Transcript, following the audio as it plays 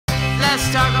Let's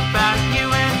talk about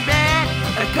you and me,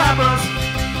 a couple's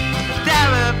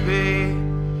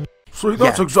therapy. See,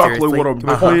 that's exactly what I'm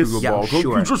talking about. Yeah,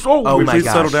 sure. You just always my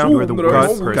gosh. settle down. You're the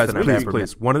worst Guys, person I've please, ever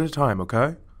please. met. One at a time,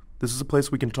 okay? This is a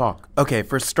place we can talk. Okay,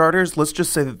 for starters, let's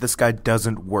just say that this guy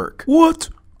doesn't work. What?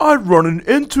 I run an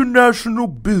international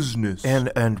business.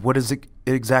 And what is it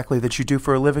exactly that you do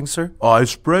for a living, sir? I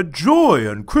spread joy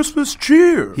and Christmas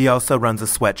cheer. He also runs a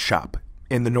sweatshop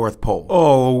in the North Pole.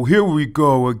 Oh, here we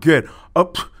go again.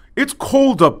 It's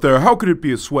cold up there. How could it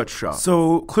be a sweatshop?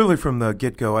 So, clearly from the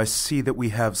get-go, I see that we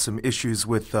have some issues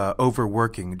with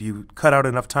overworking. Do you cut out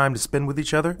enough time to spend with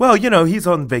each other? Well, you know, he's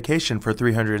on vacation for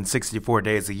 364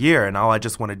 days a year, and all I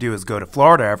just want to do is go to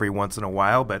Florida every once in a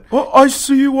while, but... Well, I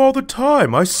see you all the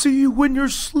time. I see you when you're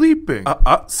sleeping.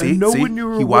 See? when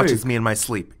you're He awake. watches me in my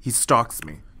sleep. He stalks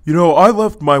me. You know, I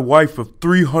left my wife of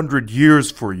 300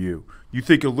 years for you. You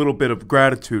think a little bit of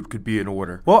gratitude could be in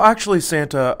order? Well, actually,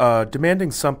 Santa,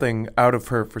 demanding something out of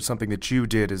her for something that you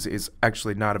did is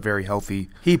actually not a very healthy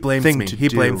thing to do. He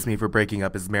blames me for breaking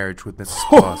up his marriage with Mrs.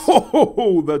 Claus.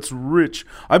 Oh, that's rich.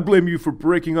 I blame you for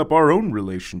breaking up our own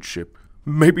relationship.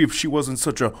 Maybe if she wasn't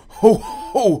such a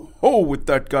ho with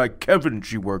that guy Kevin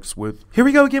she works with. Here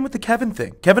we go again with the Kevin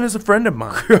thing. Kevin is a friend of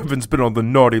mine. Kevin's been on the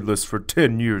naughty list for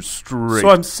 10 years straight.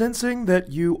 So I'm sensing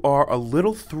that you are a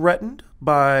little threatened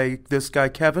by this guy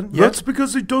Kevin. That's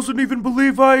because he doesn't even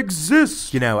believe I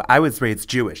exist. You know, I was raised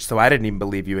Jewish, so I didn't even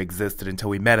believe you existed until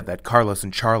we met at that Carlos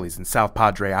and Charlie's in South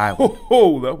Padre Island.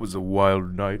 That was a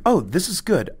wild night. Oh, this is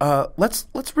good. Let's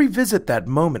revisit that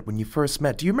moment when you first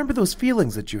met. Do you remember those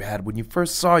feelings that you had when you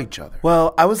first saw each other?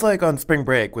 Well, I was like on spring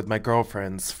break with my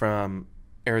girlfriends from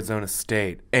Arizona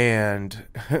State, and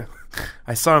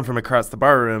I saw him from across the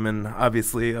barroom, and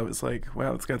obviously I was like,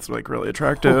 wow, this guy's like really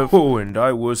attractive. And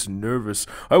I was nervous.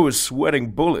 I was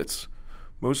sweating bullets.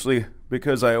 Mostly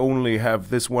because I only have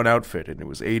this one outfit, and it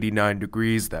was 89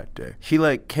 degrees that day. He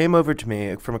like came over to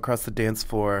me from across the dance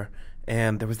floor,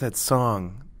 and there was that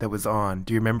song that was on.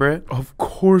 Do you remember it? Of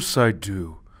course I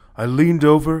do. I leaned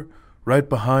over right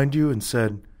behind you and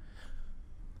said,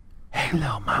 Hey,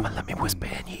 little mama, let me whisper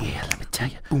in your ear. Let me tell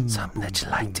you something that you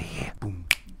like to hear.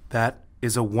 That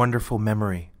is a wonderful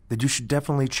memory that you should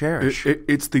definitely cherish.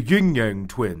 It's the Yin Yang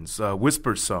Twins,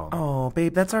 Whisper song. Oh,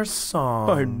 babe, that's our song.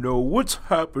 I know. What's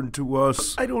happened to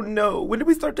us? I don't know. When did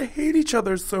we start to hate each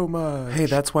other so much? Hey,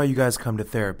 that's why you guys come to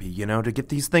therapy, you know, to get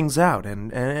these things out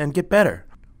and get better.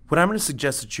 What I'm going to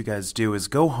suggest that you guys do is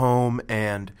go home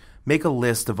and make a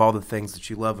list of all the things that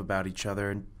you love about each other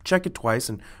and check it twice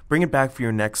and bring it back for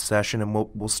your next session, and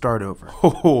we'll start over.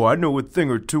 Oh, I know a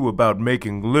thing or two about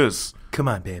making lists. Come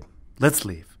on, babe. Let's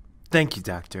leave. Thank you,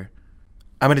 doctor.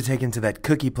 I'm going to take him to that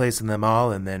cookie place in the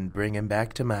mall and then bring him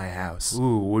back to my house.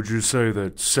 Ooh, would you say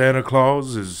that Santa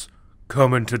Claus is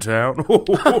coming to town?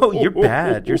 Oh, you're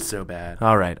bad. You're so bad.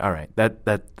 All right.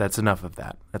 That's enough of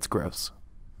that. That's gross.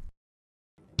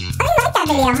 Oh, you like that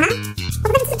video, huh?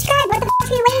 Well, then subscribe. What the f***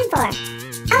 are you waiting for?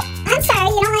 Oh, I'm sorry,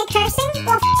 you don't like cursing?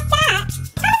 Well, f*** that.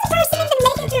 How does a person even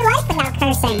make it through life without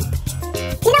cursing?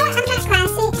 You know what? I'm not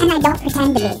classy, and I don't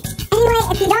pretend to be. Anyway,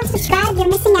 if you don't subscribe, you're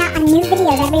missing out on new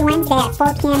videos every Wednesday at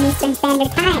 4 p.m. Eastern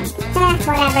Standard Time.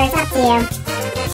 Whatever, it's up to you.